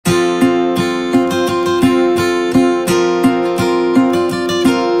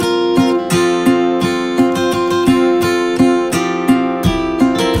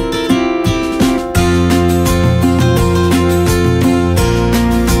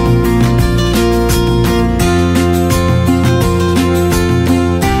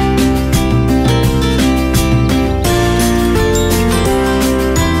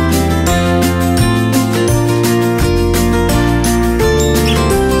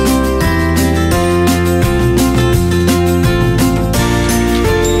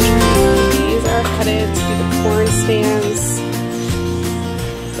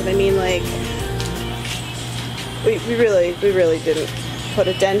put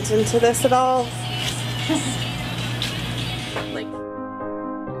a dent into this at all. Like,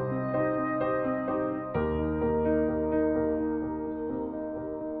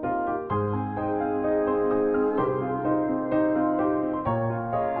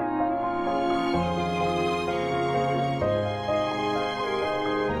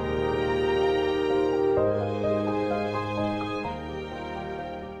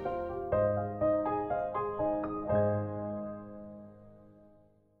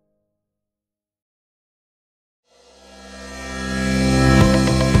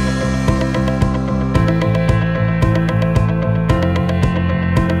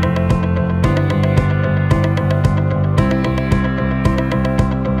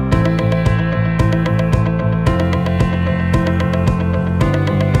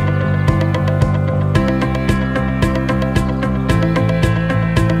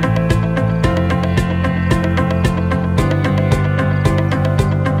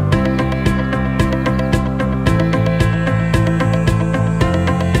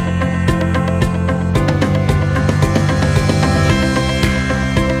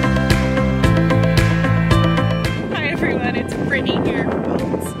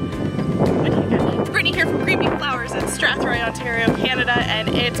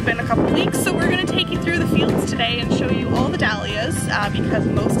 because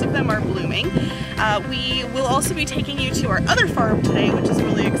most of them are blooming. We will also be taking you to our other farm today, which is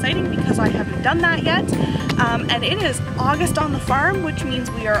really exciting because I haven't done that yet. And it is August on the farm, which means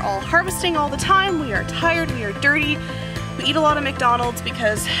we are all harvesting all the time. We are tired, we are dirty. We eat a lot of McDonald's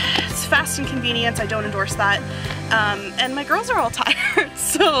because it's fast and convenient. I don't endorse that. And my girls are all tired,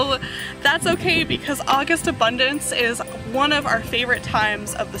 so that's okay because August abundance is one of our favorite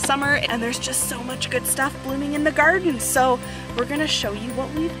times of the summer, and there's just so much good stuff blooming in the garden. So we're gonna show you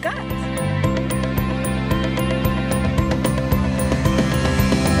what we've got.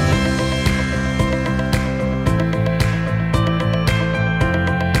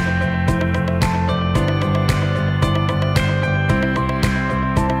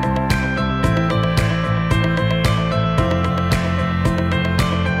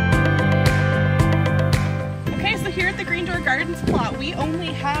 We only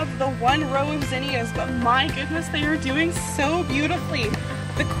have the one row of zinnias, but my goodness, they are doing so beautifully.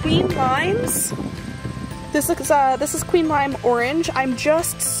 The queen limes, this is queen lime orange. I'm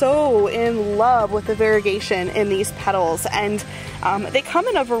just so in love with the variegation in these petals, and they come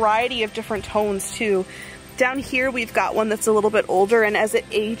in a variety of different tones too. Down here we've got one that's a little bit older, and as it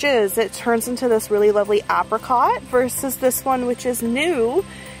ages it turns into this really lovely apricot, versus this one which is new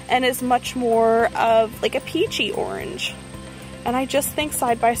and is much more of like a peachy orange. And I just think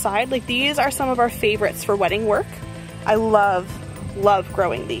side by side, like these are some of our favorites for wedding work. I love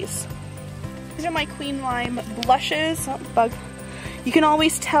growing these. These are my queen lime blushes. Oh, bug. You can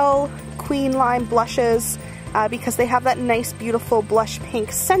always tell queen lime blushes because they have that nice beautiful blush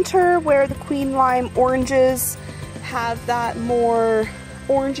pink center, where the queen lime oranges have that more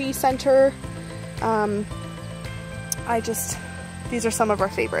orangey center. These are some of our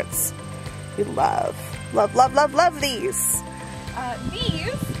favorites. We love these.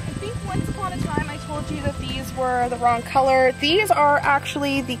 These, I think once upon a time I told you that these were the wrong color. These are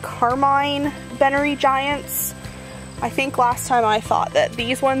actually the Carmine Bennery Giants. I think last time I thought that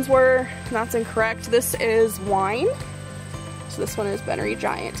these ones were, that's incorrect. This is wine. So this one is Bennery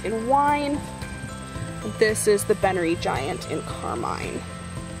Giant in wine. This is the Bennery Giant in Carmine.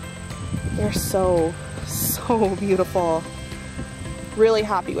 They're so beautiful. Really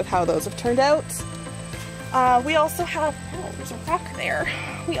happy with how those have turned out. We also have, oh, there's a rock there.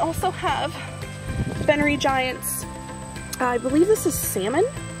 We also have Bennery Giants. I believe this is salmon.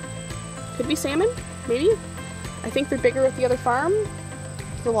 Could be salmon, maybe. I think they're bigger at the other farm.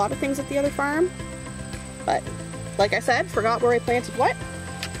 There's a lot of things at the other farm. But, like I said, forgot where I planted what.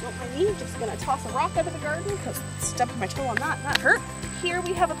 Don't mind me, just gonna toss a rock out of the garden because stepping my toe on that hurt. Here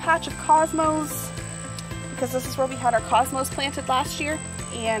we have a patch of cosmos, because this is where we had our cosmos planted last year,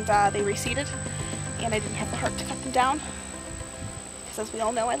 and they reseeded. And I didn't have the heart to cut them down, because as we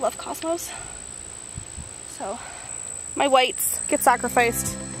all know, I love cosmos. So my whites get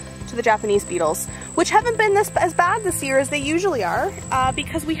sacrificed to the Japanese beetles, which haven't been as bad this year as they usually are,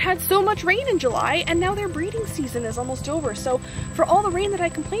 because we had so much rain in July, and now their breeding season is almost over. So for all the rain that I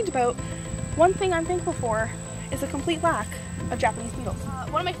complained about, one thing I'm thankful for is a complete lack of Japanese beetles.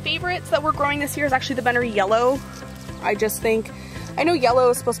 One of my favorites that we're growing this year is actually the Bennery Yellow. I know yellow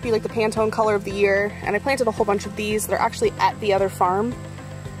is supposed to be like the Pantone color of the year, and I planted a whole bunch of these. They're actually at the other farm,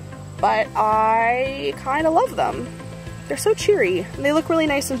 but I kind of love them. They're so cheery, and they look really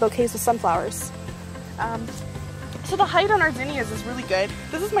nice in bouquets with sunflowers. So the height on our zinnias is really good.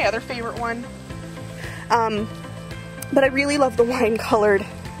 This is my other favorite one. But I really love the wine colored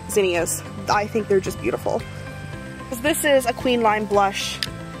zinnias. I think they're just beautiful. This is a Queen Lime blush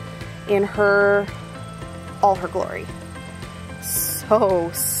in all her glory.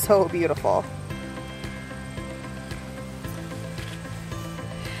 So beautiful.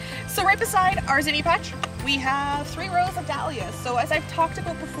 So right beside our zinnia patch, we have 3 rows of dahlias. So as I've talked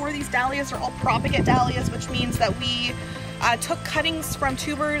about before, these dahlias are all propagate dahlias, which means that we took cuttings from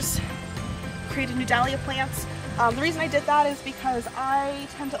tubers, created new dahlia plants. The reason I did that is because I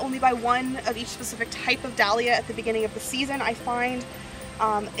tend to only buy one of each specific type of dahlia at the beginning of the season. I find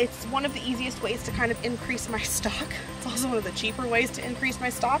it's one of the easiest ways to kind of increase my stock. It's also one of the cheaper ways to increase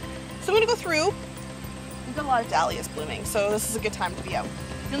my stock. So I'm going to go through. We've got a lot of dahlias blooming, so this is a good time to be out.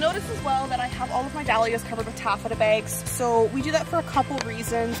 You'll notice as well that I have all of my dahlias covered with taffeta bags. So we do that for a couple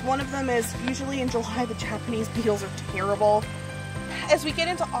reasons. One of them is usually in July the Japanese beetles are terrible. As we get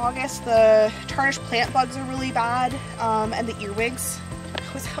into August, the tarnished plant bugs are really bad, and the earwigs. I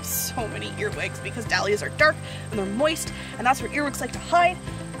always have so many earwigs because dahlias are dark and they're moist, and that's where earwigs like to hide.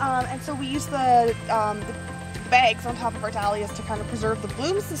 And so we use the bags on top of our dahlias to kind of preserve the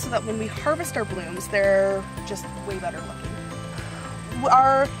blooms so that when we harvest our blooms, they're just way better looking.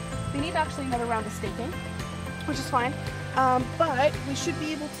 They need actually another round of staking, which is fine, but we should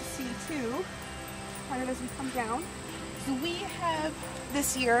be able to see too, kind of as we come down. So we have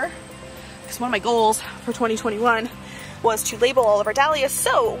this year, because one of my goals for 2021 was to label all of our dahlias.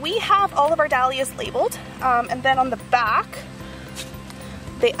 So we have all of our dahlias labeled, and then on the back,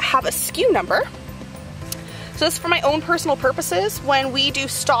 they have a SKU number. So this is for my own personal purposes. When we do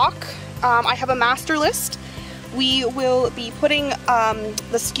stock, I have a master list. We will be putting the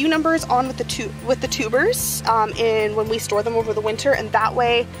SKU numbers on with the tubers when we store them over the winter, and that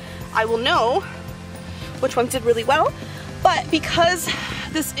way I will know which ones did really well. But because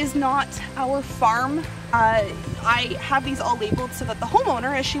this is not our farm, I have these all labeled so that the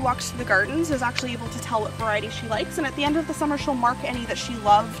homeowner, as she walks through the gardens, is actually able to tell what variety she likes. And at the end of the summer, she'll mark any that she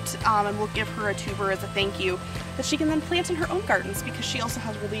loved, and we'll give her a tuber as a thank you that she can then plant in her own gardens, because she also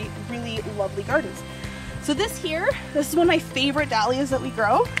has really lovely gardens. So this is one of my favorite dahlias that we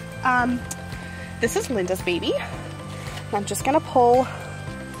grow. This is Linda's baby. And I'm just gonna pull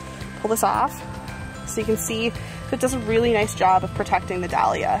this off so you can see it does a really nice job of protecting the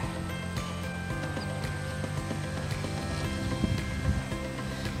dahlia.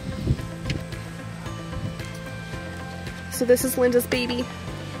 So this is Linda's baby.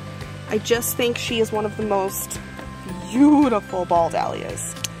 I just think she is one of the most beautiful ball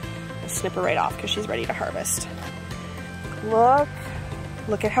dahlias. I'll snip her right off because she's ready to harvest.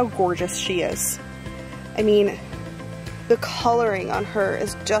 Look at how gorgeous she is. I mean, the coloring on her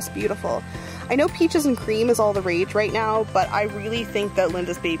is just beautiful. I know peaches and cream is all the rage right now, but I really think that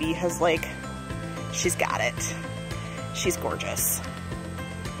Linda's baby has, like, she's got it. She's gorgeous.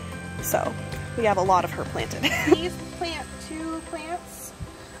 So we have a lot of her planted. These two plants.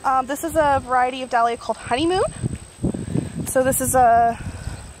 This is a variety of dahlia called Honeymoon. So this is a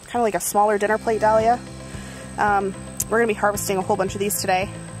kind of like a smaller dinner plate dahlia. We're gonna be harvesting a whole bunch of these today.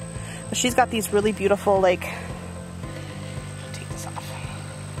 But she's got these really beautiful, like, take this off.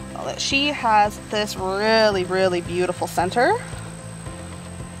 She has this really beautiful center.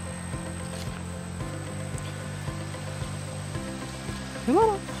 Come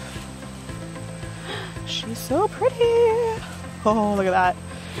on. She's so pretty. Oh, look at that.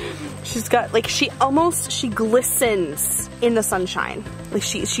 She's got, like, she glistens in the sunshine. Like,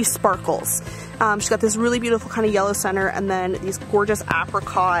 she sparkles. She's got this really beautiful kind of yellow center, and then these gorgeous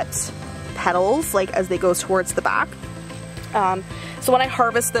apricot petals, like, as they go towards the back. So when I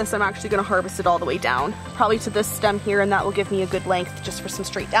harvest this, I'm actually going to harvest it all the way down, probably to this stem here, and that will give me a good length just for some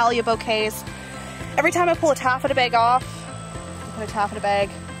straight dahlia bouquets. Every time I pull a taffeta bag off, I put a taffeta bag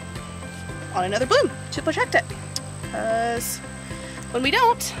on another bloom to protect it, because when we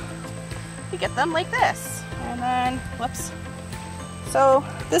don't, we get them like this. And then, whoops. So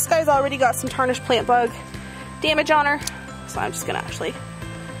this guy's already got some tarnished plant bug damage on her, so I'm just gonna actually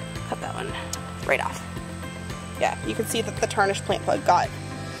cut that one right off. Yeah, you can see that the tarnished plant bug got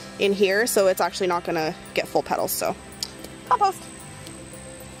in here, so it's actually not gonna get full petals, so compost.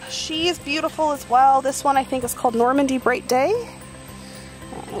 She's beautiful as well. This one I think is called Normandy Bright Day.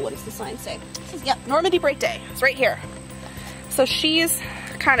 I don't know, what does the sign say? It says, yeah, Normandy Bright Day. It's right here. So she's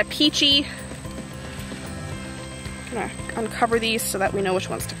kind of peachy. I'm gonna uncover these so that we know which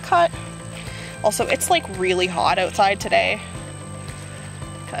ones to cut. Also, it's like really hot outside today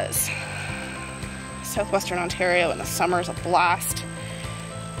because southwestern Ontario in the summer is a blast.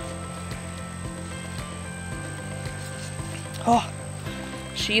 Oh,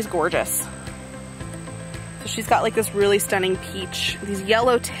 she's gorgeous. So she's got like this really stunning peach, these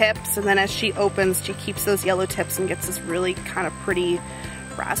yellow tips, and then as she opens, she keeps those yellow tips and gets this really kind of pretty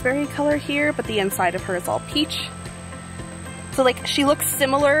raspberry color here, but the inside of her is all peach. So like she looks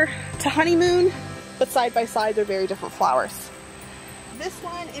similar to Honeymoon, but side by side they're very different flowers. This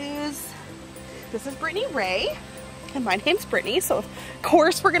is Brittany Ray, and my name's Brittany, so of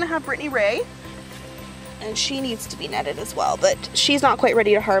course we're gonna have Brittany Ray. And she needs to be netted as well, but she's not quite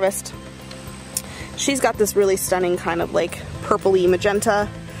ready to harvest. She's got this really stunning kind of like purpley magenta.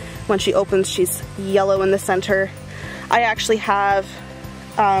 When she opens, she's yellow in the center. I actually have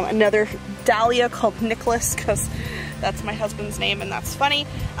another Dahlia called Nicholas, because that's my husband's name and that's funny.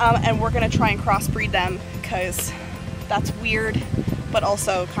 And we're gonna try and crossbreed them because that's weird, but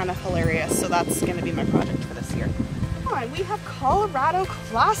also kind of hilarious. So that's gonna be my project for this year. We have Colorado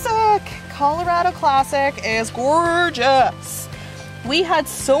Classic. Colorado Classic is gorgeous. We had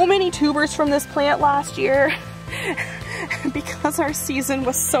so many tubers from this plant last year because our season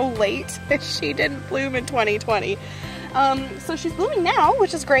was so late. She didn't bloom in 2020. So she's blooming now,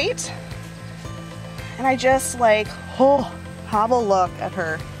 which is great. And I just like, oh, have a look at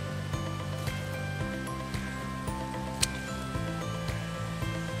her.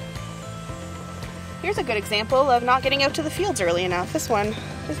 Here's a good example of not getting out to the fields early enough. This one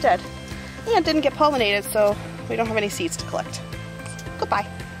is dead. Yeah, it didn't get pollinated, so we don't have any seeds to collect. Goodbye.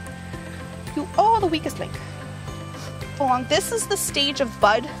 Oh, the weakest link. This is the stage of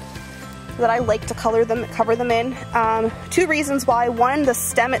bud that I like to cover them in. 2 reasons why. One, the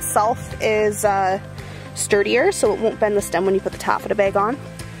stem itself is sturdier, so it won't bend the stem when you put the taffeta bag on.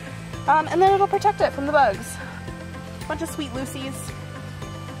 And then it'll protect it from the bugs. A bunch of sweet Lucy's.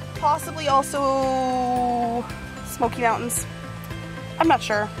 Possibly also Smokey Mountains. I'm not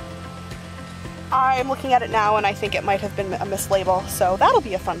sure. I'm looking at it now and I think it might have been a mislabel, so that'll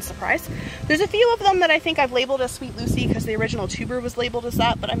be a fun surprise. There's a few of them that I think I've labeled as Sweet Lucy because the original tuber was labeled as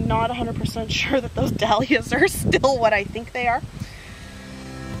that, but I'm not 100% sure that those Dahlias are still what I think they are.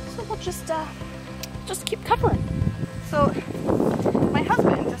 So we'll just keep covering. So my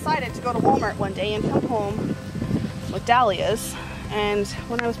husband decided to go to Walmart one day and come home with Dahlias. And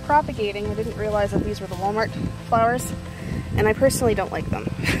when I was propagating, I didn't realize that these were the Walmart flowers, and I personally don't like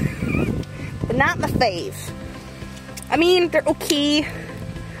them. They're not my fave. I mean, they're okay,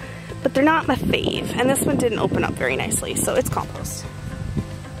 but they're not my fave. And this one didn't open up very nicely, so it's compost.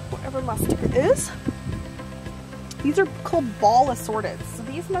 Whatever my sticker is. These are called ball assorted, so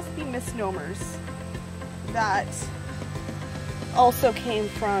these must be misnomers that also came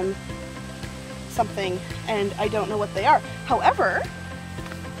from something, and I don't know what they are. However,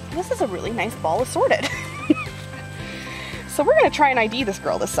 this is a really nice ball assorted. So we're gonna try and ID this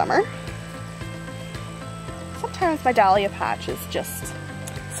girl this summer. Sometimes my Dahlia patch is just,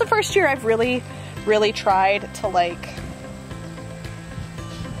 it's the first year I've really tried to like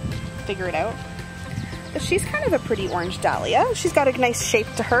figure it out. But she's kind of a pretty orange Dahlia. She's got a nice shape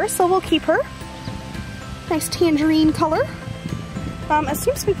to her, so we'll keep her. Nice tangerine color. It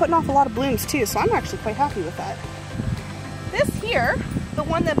seems to be putting off a lot of blooms too, so I'm actually quite happy with that. This here, the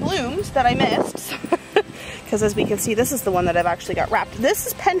one that bloomed that I missed, because as we can see, this is the one that I've actually got wrapped. This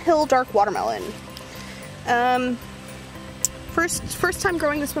is Penn Hill Dark Watermelon. First time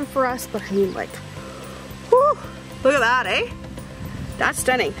growing this one for us, but I mean like, whew, look at that, eh? That's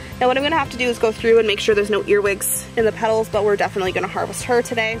stunning. Now what I'm gonna have to do is go through and make sure there's no earwigs in the petals, but we're definitely gonna harvest her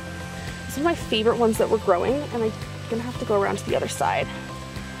today. This is my favorite ones that we're growing, and I'm gonna have to go around to the other side.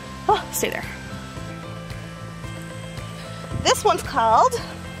 Oh, stay there. This one's called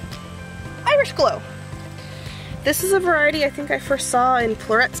Irish Glow. This is a variety I think I first saw in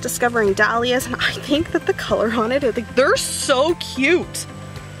Florette's Discovering Dahlias, and I think that the color on it, they're so cute.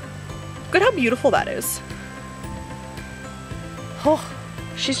 Look at how beautiful that is. Oh,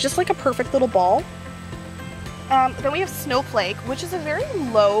 she's just like a perfect little ball. Then we have Snowflake, which is a very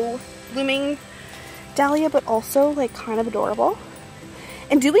low blooming Dahlia, but also like kind of adorable.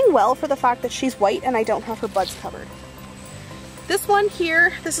 And doing well for the fact that she's white and I don't have her buds covered. This one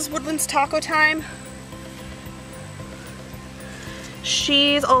here, this is Woodland's Taco Time.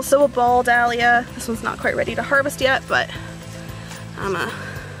 She's also a ball Dahlia. This one's not quite ready to harvest yet, but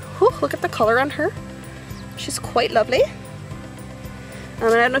look at the color on her. She's quite lovely. I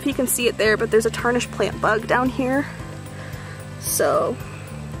don't know if you can see it there, but there's a tarnished plant bug down here. So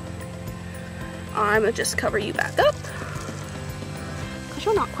I'm gonna just cover you back up because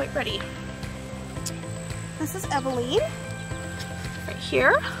you're not quite ready. This is Eveline. Right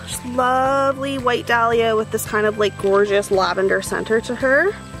here, just lovely white Dahlia with this kind of like gorgeous lavender center to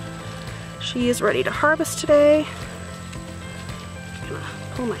her. She is ready to harvest today.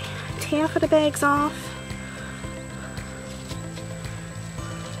 Pull my taffeta bags off.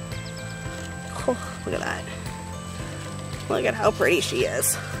 Oh, look at that. Look at how pretty she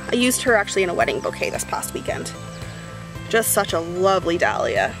is. I used her actually in a wedding bouquet this past weekend. Just such a lovely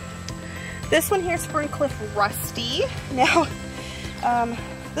dahlia. This one here is Ferncliff Rusty. Now,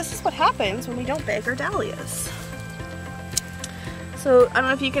 this is what happens when we don't bag our dahlias. So I don't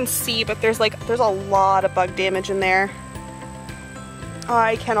know if you can see, but there's a lot of bug damage in there.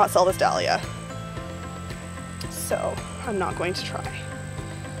 I cannot sell this dahlia, so I'm not going to try.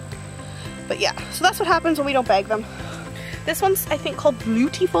 But yeah, so that's what happens when we don't bag them. This one's, I think, called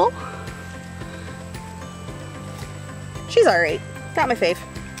Beautiful. She's alright, not my fave.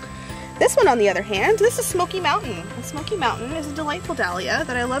 This one, on the other hand, this is Smokey Mountain. And Smokey Mountain is a delightful dahlia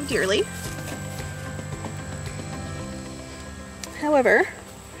that I love dearly. However,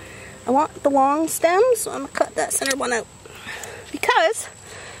 I want the long stem, so I'm gonna cut that center one out. Because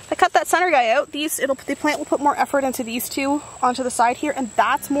if I cut that center guy out, the plant will put more effort into these two onto the side here, and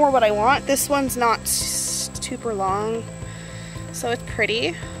that's more what I want. This one's not super long, so it's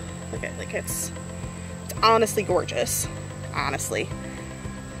pretty. Look at, like, it's honestly gorgeous. Honestly,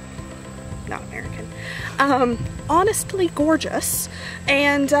 not American. Honestly gorgeous,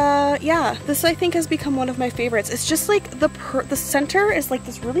 and yeah, this I think has become one of my favorites. It's just like the center is like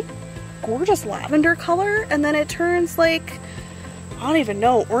this really gorgeous lavender color, and then it turns like, I don't even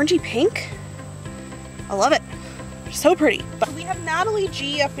know, orangey pink. I love it. So pretty. But we have Natalie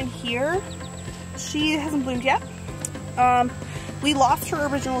G up in here. She hasn't bloomed yet. We lost her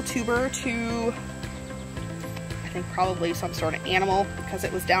original tuber to, I think, probably some sort of animal because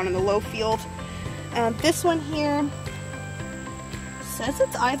it was down in the low field. This one here says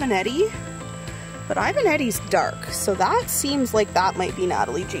it's Ivanetti, but Ivanetti's dark, so that seems like that might be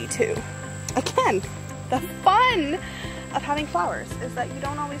Natalie G too. Again, the fun of having flowers is that you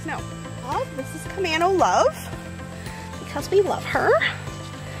don't always know. This is Camano Love, because we love her,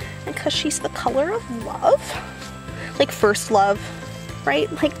 and because she's the color of love. Like first love,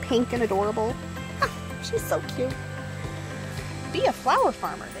 right? Like pink and adorable. She's so cute. Be a flower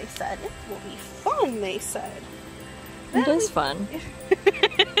farmer, they said. It will be fun, they said. Then it is fun.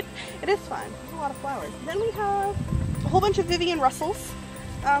 It is fun. There's a lot of flowers. Then we have a whole bunch of Vivian Russells.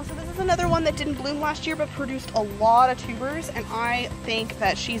 So this is another one that didn't bloom last year but produced a lot of tubers, and I think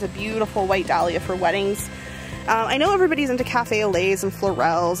that she's a beautiful white dahlia for weddings. I know everybody's into cafe au laits and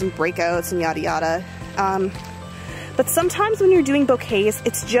florals and breakouts and yada yada, but sometimes when you're doing bouquets,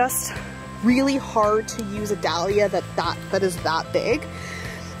 it's just really hard to use a dahlia that is that big.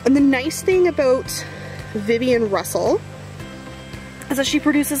 And the nice thing about Vivian Russell is that she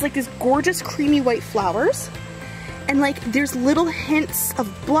produces like these gorgeous creamy white flowers, and like there's little hints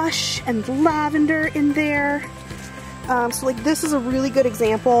of blush and lavender in there. So like this is a really good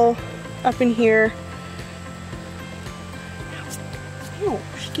example up in here. Oh,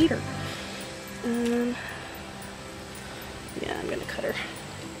 skeeter. Yeah, I'm gonna cut her.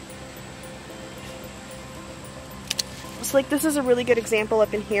 So like this is a really good example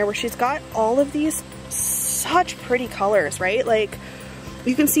up in here where she's got all of these such pretty colors, right? Like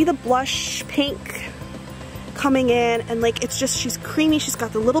you can see the blush pink coming in, and like it's just, she's creamy. She's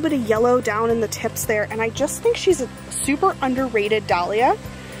got the little bit of yellow down in the tips there, and I just think she's a super underrated dahlia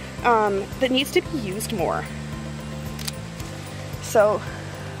that needs to be used more. So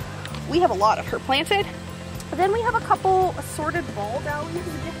we have a lot of her planted. But then we have a couple assorted ball dahlias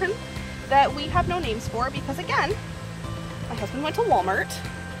again that we have no names for because, again, my husband went to Walmart,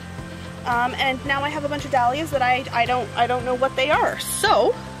 and now I have a bunch of dahlias that I don't know what they are.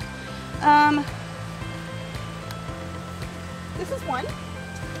 So this is one.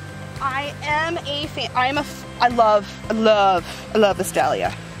 I am a fan. I love this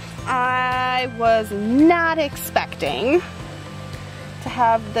dahlia. I was not expecting to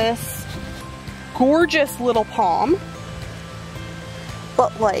have this gorgeous little palm,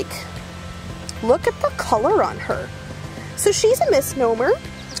 but like, look at the color on her. So she's a misnomer.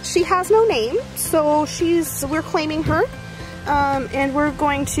 She has no name, so we're claiming her, and we're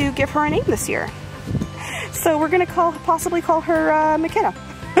going to give her a name this year. So we're gonna possibly call her McKenna.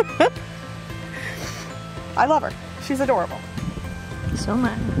 I love her. She's adorable. So am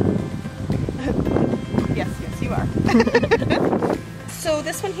I. Yes, you are. So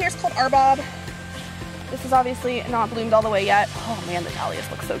this one here is called Arbob. This is obviously not bloomed all the way yet. Oh man, the dahlias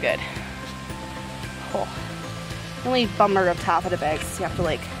look so good. Oh. The only bummer of taffeta bags is you have to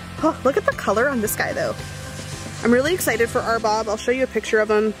like, oh, look at the color on this guy though. I'm really excited for Arbob. I'll show you a picture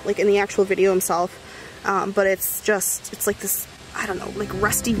of him like in the actual video himself. But it's like this, I don't know, like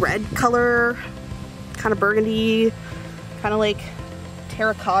rusty red color, kind of burgundy, kind of like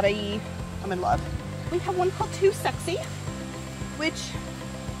terracotta-y. I'm in love. We have one called Too Sexy, which,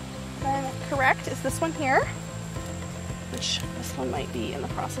 if I'm correct, is this one here. Which this one might be in the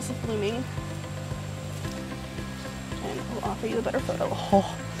process of blooming. And we'll offer you a better photo.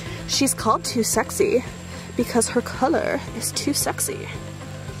 Oh, she's called Too Sexy because her color is too sexy.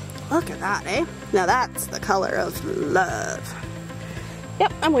 Look at that, eh? Now that's the color of love.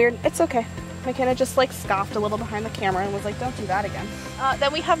 Yep, I'm weird. It's okay. McKenna just like scoffed a little behind the camera and was like, don't do that again.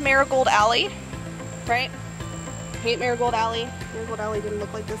 Then we have Marigold Alley, right? Hate Marigold Alley. Marigold Alley didn't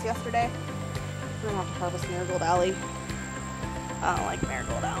look like this yesterday. We're gonna have to harvest Marigold Alley. I don't like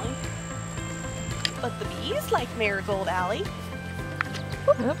Marigold Alley. But the bees like Marigold Alley.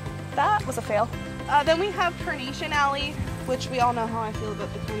 Yep. That was a fail. Then we have Carnation Alley, which we all know how I feel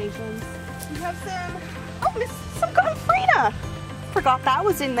about the carnations. We have some Gomphrena. Forgot that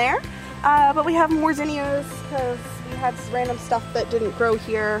was in there. But we have more zinnias because we had random stuff that didn't grow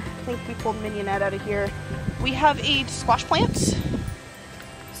here. I think we pulled Mignonette out of here. We have a squash plant.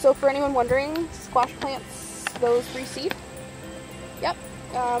 So for anyone wondering, squash plants, those reseed. Yep,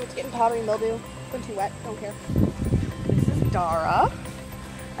 it's getting powdery mildew. It's been too wet, don't care. This is Dara.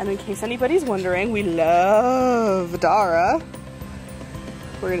 And in case anybody's wondering, we love Dara.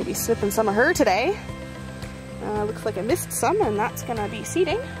 We're gonna be sipping some of her today. Looks like I missed some, and that's gonna be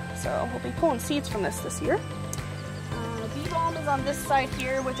seeding. So we'll be pulling seeds from this year. Bee balm is on this side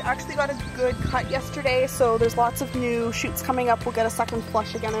here, which actually got a good cut yesterday. So there's lots of new shoots coming up. We'll get a second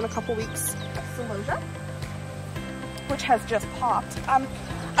flush again in a couple weeks. Celosia, which has just popped.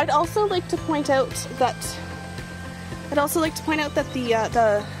 I'd also like to point out that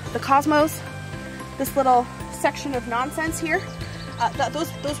the Cosmos, this little section of nonsense here, those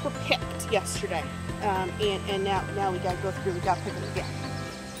were picked yesterday, and now we gotta go through. We gotta pick them again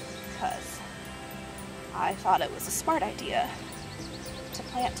because I thought it was a smart idea to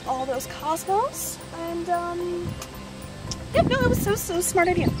plant all those Cosmos, and yeah, no, it was so smart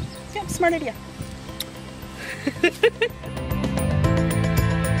idea. Yeah, smart idea.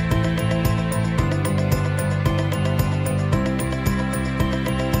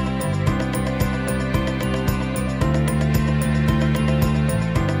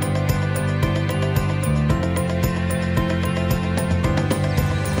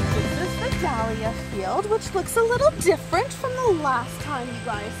 Which looks a little different from the last time you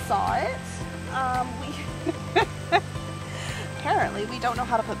guys saw it. Apparently we don't know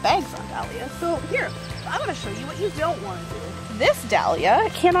how to put bags on Dahlia. So here, I'm going to show you what you don't want to do. This Dahlia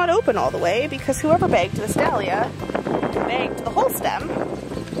cannot open all the way because whoever bagged this Dahlia bagged the whole stem,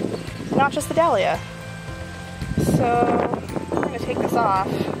 not just the Dahlia. So I'm going to take this off,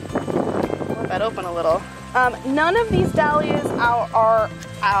 let that open a little. None of these Dahlias are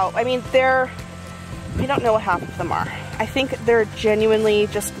out. I mean, we don't know what half of them are. I think they're genuinely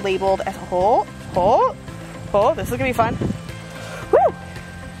just labeled as whole. This is gonna be fun. Woo!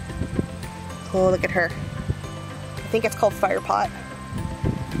 Oh, look at her. I think it's called Firepot.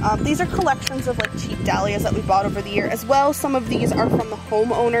 These are collections of like cheap Dahlias that we bought over the year as well. Some of these are from the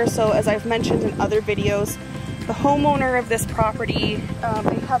homeowner. So as I've mentioned in other videos, the homeowner of this property,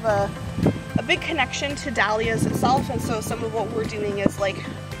 they have a big connection to Dahlias itself. And so some of what we're doing is like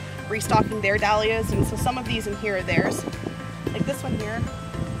restocking their Dahlias, and so some of these in here are theirs. Like this one here,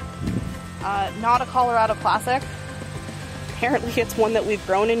 not a Colorado classic. Apparently it's one that we've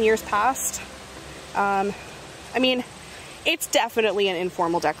grown in years past. I mean, it's definitely an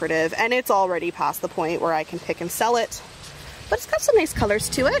informal decorative, and it's already past the point where I can pick and sell it, but it's got some nice colors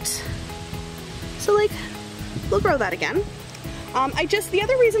to it. So like, we'll grow that again. The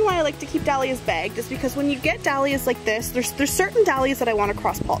other reason why I like to keep Dahlias bagged is because when you get Dahlias like this, there's certain Dahlias that I want to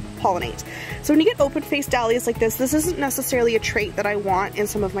cross-pollinate. So when you get open-faced Dahlias like this isn't necessarily a trait that I want in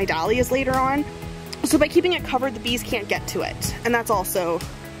some of my Dahlias later on. So by keeping it covered, the bees can't get to it. And that's also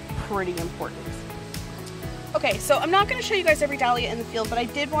pretty important. Okay, so I'm not going to show you guys every Dahlia in the field, but I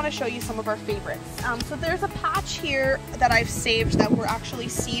did want to show you some of our favorites. So there's a patch here that I've saved that were actually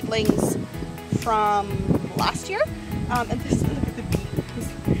seedlings from last year. And this, look at the bee. His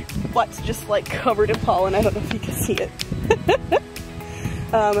butt's just like covered in pollen. I don't know if you can see it.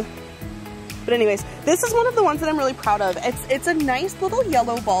 But anyways, this is one of the ones that I'm really proud of. It's a nice little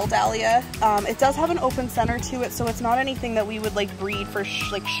yellow ball Dahlia. It does have an open center to it, so it's not anything that we would like breed for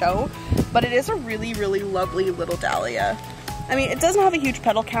show, but it is a really, really lovely little Dahlia. I mean, it doesn't have a huge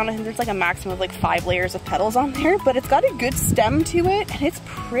petal count. I think there's like a maximum of like 5 layers of petals on there, but it's got a good stem to it, and it's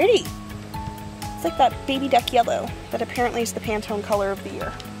pretty. It's like that baby duck yellow that apparently is the Pantone color of the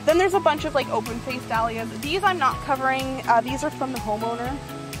year. Then there's a bunch of like open-faced Dahlias. These I'm not covering. These are from the homeowner.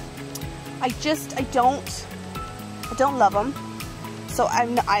 I don't love them. So So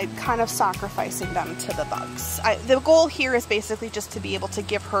I'm kind of sacrificing them to the bugs. The goal here is basically just to be able to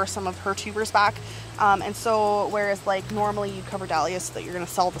give her some of her tubers back. And so whereas like normally you cover dahlias so that you're going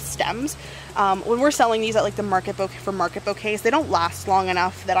to sell the stems, when we're selling these at like the market bouquets, they don't last long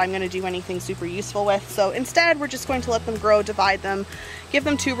enough that I'm going to do anything super useful with. So instead we're just going to let them grow, divide them, give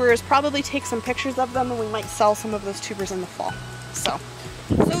them tubers, probably take some pictures of them, and we might sell some of those tubers in the fall. So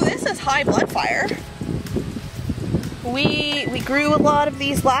this is High Blood Fire. We grew a lot of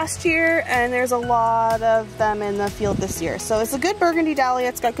these last year, and there's a lot of them in the field this year. So it's a good burgundy dahlia.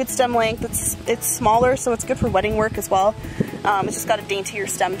 It's got good stem length. It's smaller, so it's good for wedding work as well. It's just got a daintier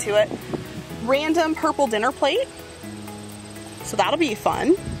stem to it. Random purple dinner plate. So that'll be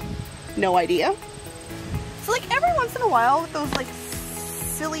fun. No idea. So like every once in a while with those like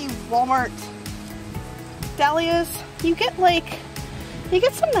silly Walmart dahlias, you get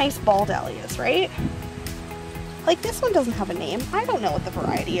some nice ball dahlias, right? Like this one doesn't have a name. I don't know what the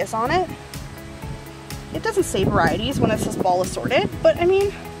variety is on it. It doesn't say varieties when it says ball assorted, but I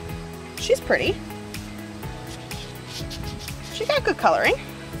mean, she's pretty. She got good coloring.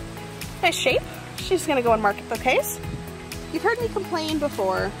 Nice shape. She's gonna go in market bouquets. You've heard me complain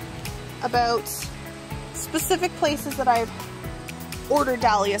before about specific places that I've ordered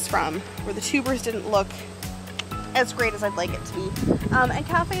dahlias from where the tubers didn't look as great as I'd like it to be. And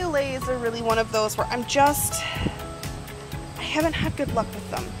Cafe au Laits are really one of those where I haven't had good luck with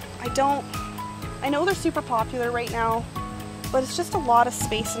them. I know they're super popular right now, but it's just a lot of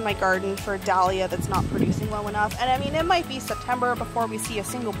space in my garden for a dahlia that's not producing well enough. And I mean, it might be September before we see a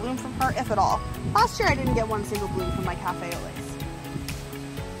single bloom from her, if at all. Last year I didn't get one single bloom from my Cafe au Laits.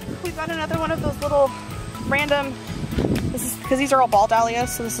 We've got another one of those little random, this is because these are all ball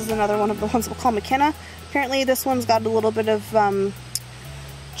dahlias, so this is another one of the ones we'll call McKenna. Apparently this one's got a little bit of,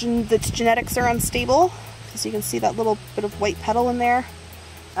 its genetics are unstable. So you can see that little bit of white petal in there.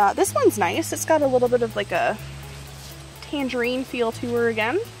 This one's nice. It's got a little bit of like a tangerine feel to her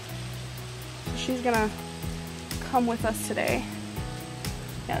again. She's gonna come with us today.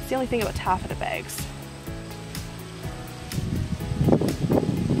 Yeah, it's the only thing about taffeta bags.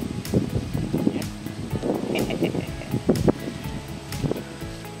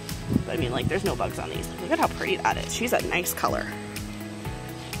 But I mean, like, there's no bugs on these. Look at how pretty that is. She's a nice color.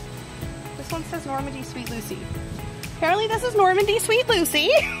 This one says Normandy Sweet Lucy. Apparently this is Normandy Sweet Lucy.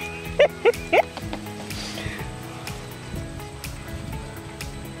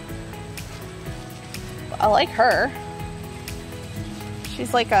 I like her.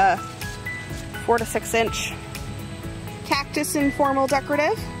 She's like a 4 to 6 inch cactus informal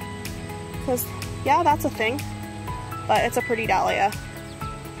decorative. Because, yeah, that's a thing. But it's a pretty dahlia.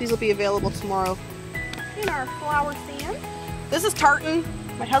 These will be available tomorrow in our flower stand. This is tartan.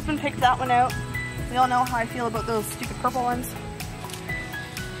 My husband picked that one out. We all know how I feel about those stupid purple ones.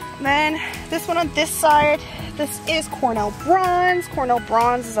 And then this one on this side, this is Cornel Bronze. Cornel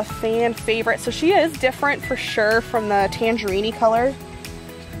Bronze is a fan favorite. So she is different for sure from the tangerine color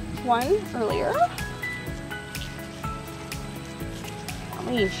one earlier. I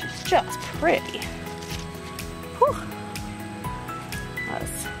mean, she's just pretty. Whew.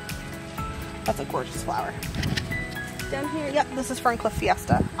 That's a gorgeous flower. Down here, yep, this is Ferncliff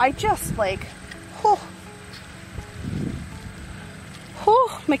Fiesta. I just like, whew. Whew,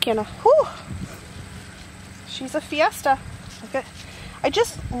 McKenna, whew. She's a Fiesta. Okay. I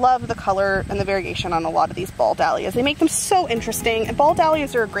just love the color and the variation on a lot of these ball dahlias. They make them so interesting, and ball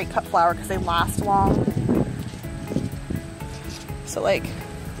dahlias are a great cut flower because they last long. So like,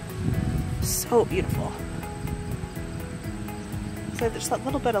 so beautiful. So there's that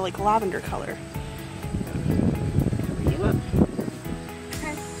little bit of like lavender color.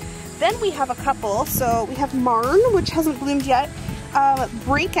 Okay. Then we have a couple. So we have Marn, which hasn't bloomed yet.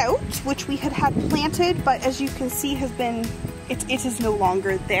 Breakout, which we had planted, but as you can see has been, it is no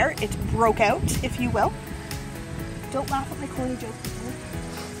longer there. It broke out, if you will. Don't laugh at my corny joke.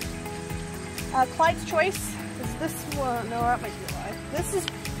 Clyde's Choice is this one. No, that might be a lie.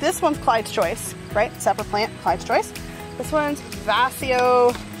 This one's Clyde's Choice, right? Separate plant, Clyde's Choice. This one's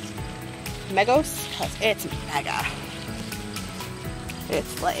Vasio Megos, because it's mega.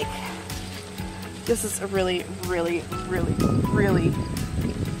 It's like, this is a really, really, really, really,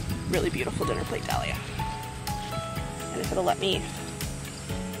 really beautiful dinner plate dahlia. And if it'll let me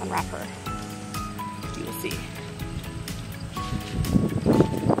unwrap her, you will see.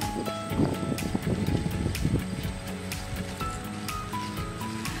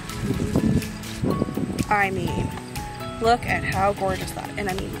 I mean, look at how gorgeous that, and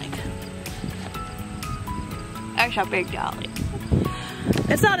I mean like, actually a big dahlia.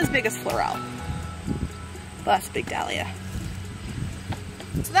 It's not as big as Floral, but that's a big dahlia.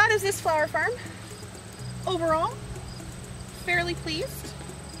 So that is this flower farm. Overall, fairly pleased.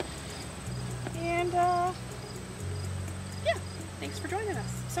 And yeah, thanks for joining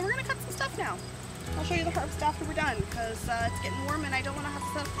us. So we're gonna cut some stuff now. I'll show you the harvest after we're done because it's getting warm and I don't want to have to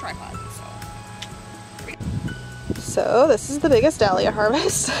set up the tripod. So this is the biggest dahlia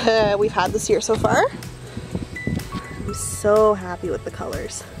harvest we've had this year so far. I'm so happy with the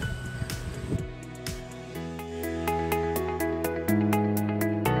colors.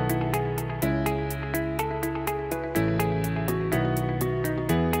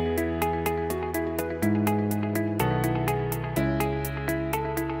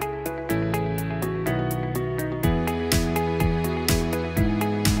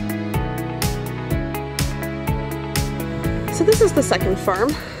 So this is the second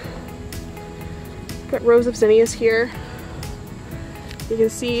farm. Got rows of zinnias here. You can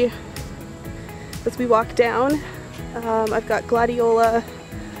see as we walk down, I've got gladiola,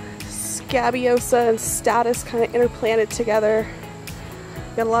 scabiosa, and status kind of interplanted together.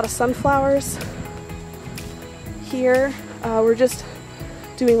 Got a lot of sunflowers here. We're just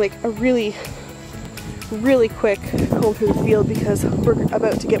doing like a really quick comb through the field because we're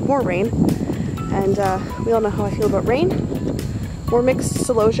about to get more rain. And we all know how I feel about rain. More mixed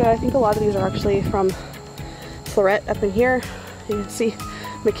celosia. I think a lot of these are actually from Floret up in here. You can see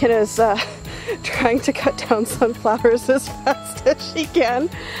McKenna's trying to cut down sunflowers as fast as she can.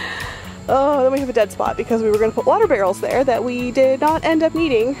 Oh, then we have a dead spot because we were going to put water barrels there that we did not end up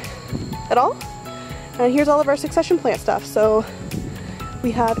needing at all. And here's all of our succession plant stuff. So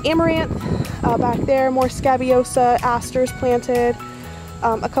we have amaranth back there, more scabiosa, asters planted,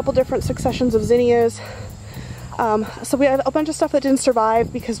 a couple different successions of zinnias. So we had a bunch of stuff that didn't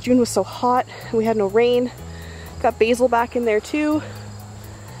survive because June was so hot and we had no rain. Got basil back in there too.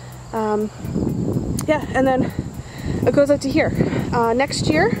 Yeah, and then it goes out to here. Next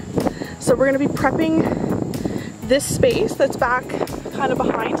year, so we're going to be prepping this space that's back kind of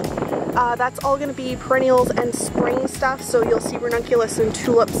behind. That's all going to be perennials and spring stuff, so you'll see ranunculus and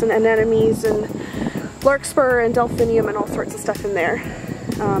tulips and anemones and larkspur and delphinium and all sorts of stuff in there.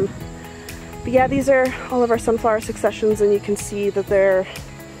 But yeah, these are all of our sunflower successions, and you can see that they're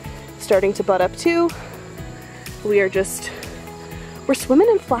starting to bud up too. We're swimming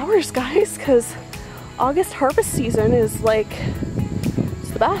in flowers, guys, because August harvest season is like,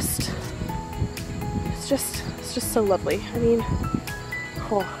 it's the best. It's just so lovely. I mean,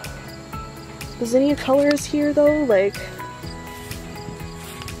 oh. The zinnia colors here though, like,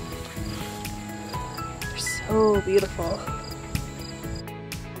 they're so beautiful.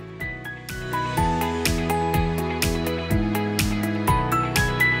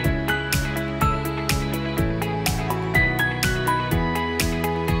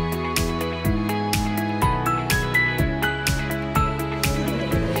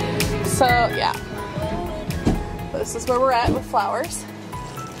 So yeah, this is where we're at with flowers.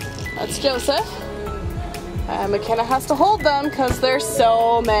 That's Joseph. McKenna has to hold them because there's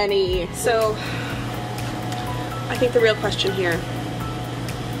so many. So I think the real question here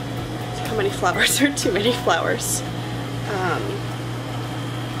is how many flowers are too many flowers.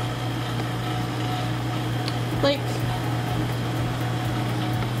 Like,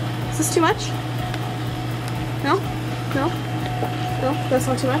 is this too much? No? No? No? That's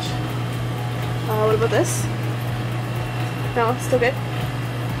not too much? What about this? No, still good.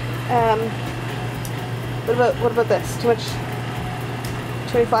 What about this? Too much?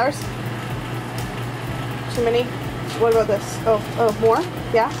 Too many flowers? Too many? What about this? Oh, more?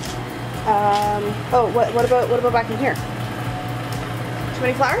 Yeah. Oh, what about back in here? Too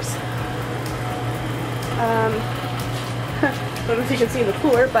many flowers? I don't know if you can see in the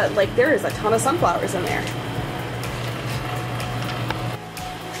cooler, but like there is a ton of sunflowers in there.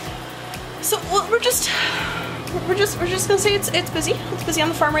 So well, we're just gonna say it's busy. It's busy on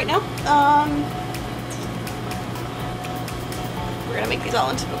the farm right now. We're gonna make these all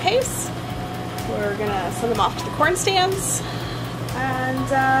into bouquets. We're gonna send them off to the corn stands, and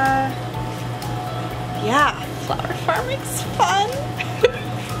yeah, flower farming's fun.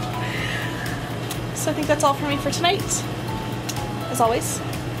 So I think that's all for me for tonight. As always,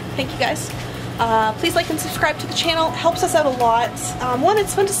 thank you guys. Please like and subscribe to the channel. It helps us out a lot. One,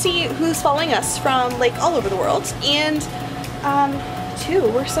 it's fun to see who's following us from like all over the world, and two,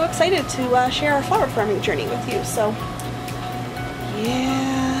 we're so excited to share our flower farming journey with you. So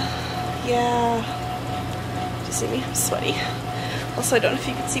yeah. Do you see me? I'm sweaty. Also, I don't know if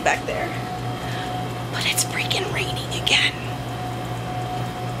you can see back there, but it's freaking raining again.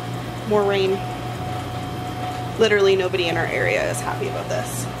 More rain. Literally nobody in our area is happy about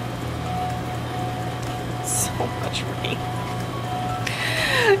this. So much rain.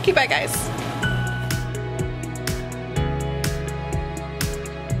 Okay, bye guys.